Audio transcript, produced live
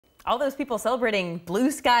All those people celebrating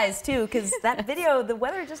blue skies too, because that video, the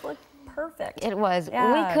weather just looked perfect. It was.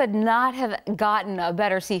 Yeah. We could not have gotten a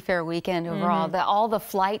better seafair weekend overall. All the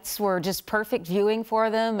flights were just perfect viewing for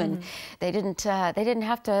them, and they didn't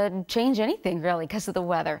have to change anything really because of the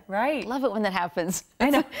weather. Right. Love it when that happens. I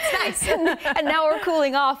know. It's nice. And now we're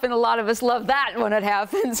cooling off, and a lot of us love that when it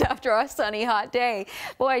happens after a sunny, hot day.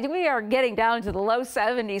 Boy, we are getting down to the low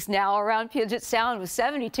 70s now around Puget Sound, with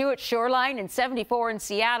 72 at Shoreline and 74 in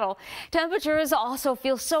Seattle. Temperatures also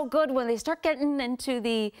feel so good when they start getting into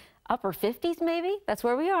the upper 50s maybe. That's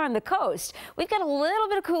where we are on the coast. We've got a little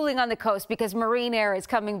bit of cooling on the coast because marine air is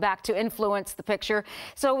coming back to influence the picture.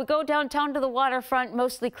 So we go downtown to the waterfront,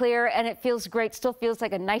 mostly clear, and it feels great. Still feels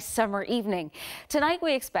like a nice summer evening. Tonight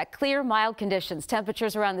we expect clear, mild conditions.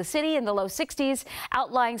 Temperatures around the city in the low 60s.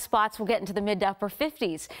 Outlying spots will get into the mid to upper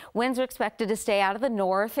 50s. Winds are expected to stay out of the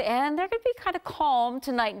north, and they're going to be kind of calm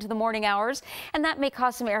tonight into the morning hours, and that may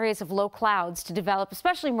cause some areas of low clouds to develop,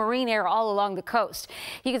 especially marine air all along the coast.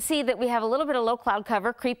 You can see that we have a little bit of low cloud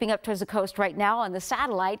cover creeping up towards the coast right now on the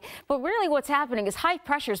satellite, but really what's happening is high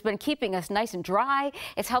pressure has been keeping us nice and dry.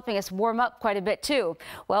 It's helping us warm up quite a bit too.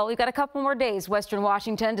 Well, we've got a couple more days western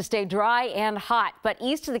Washington to stay dry and hot, but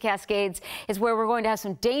east of the Cascades is where we're going to have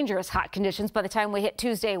some dangerous hot conditions by the time we hit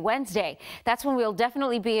Tuesday, Wednesday. That's when we'll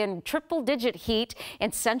definitely be in triple-digit heat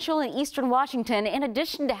in central and eastern Washington. In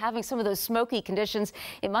addition to having some of those smoky conditions,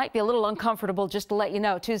 it might be a little uncomfortable, just to let you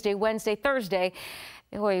know. Tuesday, Wednesday, Thursday,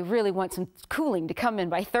 we really want some cooling to come in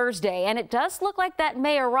by Thursday, and it does look like that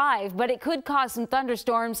may arrive, but it could cause some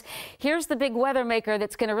thunderstorms. Here's the big weather maker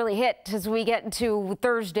that's going to really hit as we get into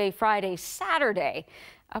Thursday, Friday, Saturday.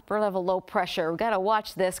 Upper level low pressure. We've got to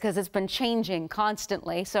watch this because it's been changing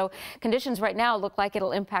constantly. So conditions right now look like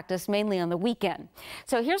it'll impact us mainly on the weekend.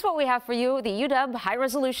 So here's what we have for you. The UW high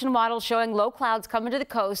resolution model showing low clouds coming to the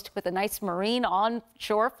coast with a nice marine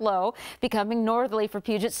onshore flow becoming northerly for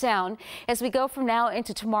Puget Sound. As we go from now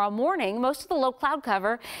into tomorrow morning, most of the low cloud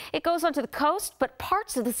cover, it goes onto the coast, but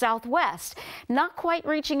parts of the southwest. Not quite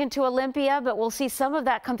reaching into Olympia, but we'll see some of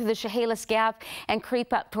that come through the Chehalis Gap and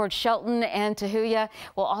creep up towards Shelton and Tahuya.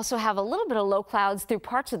 We'll also have a little bit of low clouds through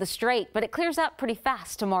parts of the strait, but it clears out pretty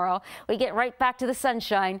fast tomorrow. We get right back to the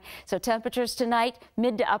sunshine. So temperatures tonight,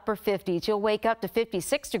 mid to upper 50s. You'll wake up to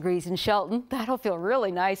 56 degrees in Shelton. That'll feel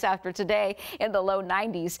really nice after today in the low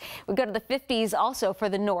 90s. We go to the 50s also for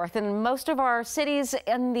the north, and most of our cities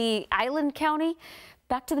in the island county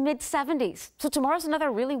back to the mid 70s. So tomorrow's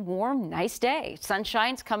another really warm, nice day.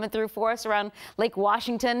 Sunshine's coming through for us around Lake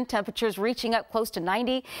Washington. Temperatures reaching up close to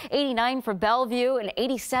 90, 89 for Bellevue and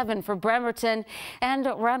 87 for Bremerton. And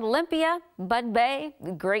around Olympia, Bud Bay,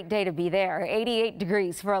 great day to be there. 88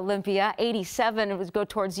 degrees for Olympia, 87 it would go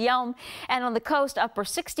towards Yelm. And on the coast, upper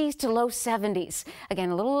 60s to low 70s. Again,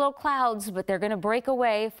 a little low clouds, but they're going to break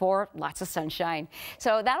away for lots of sunshine.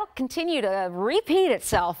 So that'll continue to repeat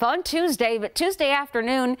itself on Tuesday, but Tuesday afternoon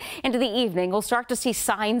into the evening, we'll start to see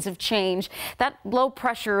signs of change. That low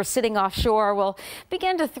pressure sitting offshore will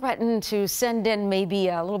begin to threaten to send in maybe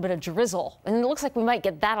a little bit of drizzle. And it looks like we might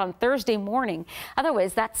get that on Thursday morning.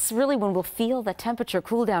 Otherwise, that's really when we'll feel the temperature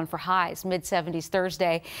cool down for highs, mid 70s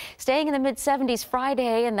Thursday, staying in the mid 70s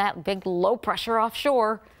Friday, and that big low pressure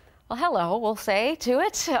offshore. Well, hello, we'll say to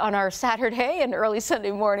it on our Saturday and early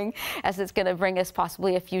Sunday morning, as it's going to bring us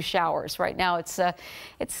possibly a few showers. Right now,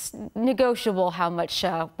 it's negotiable how much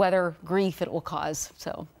weather grief it will cause.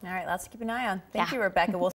 So, all right, let's keep an eye on. Thank you, Rebecca. We'll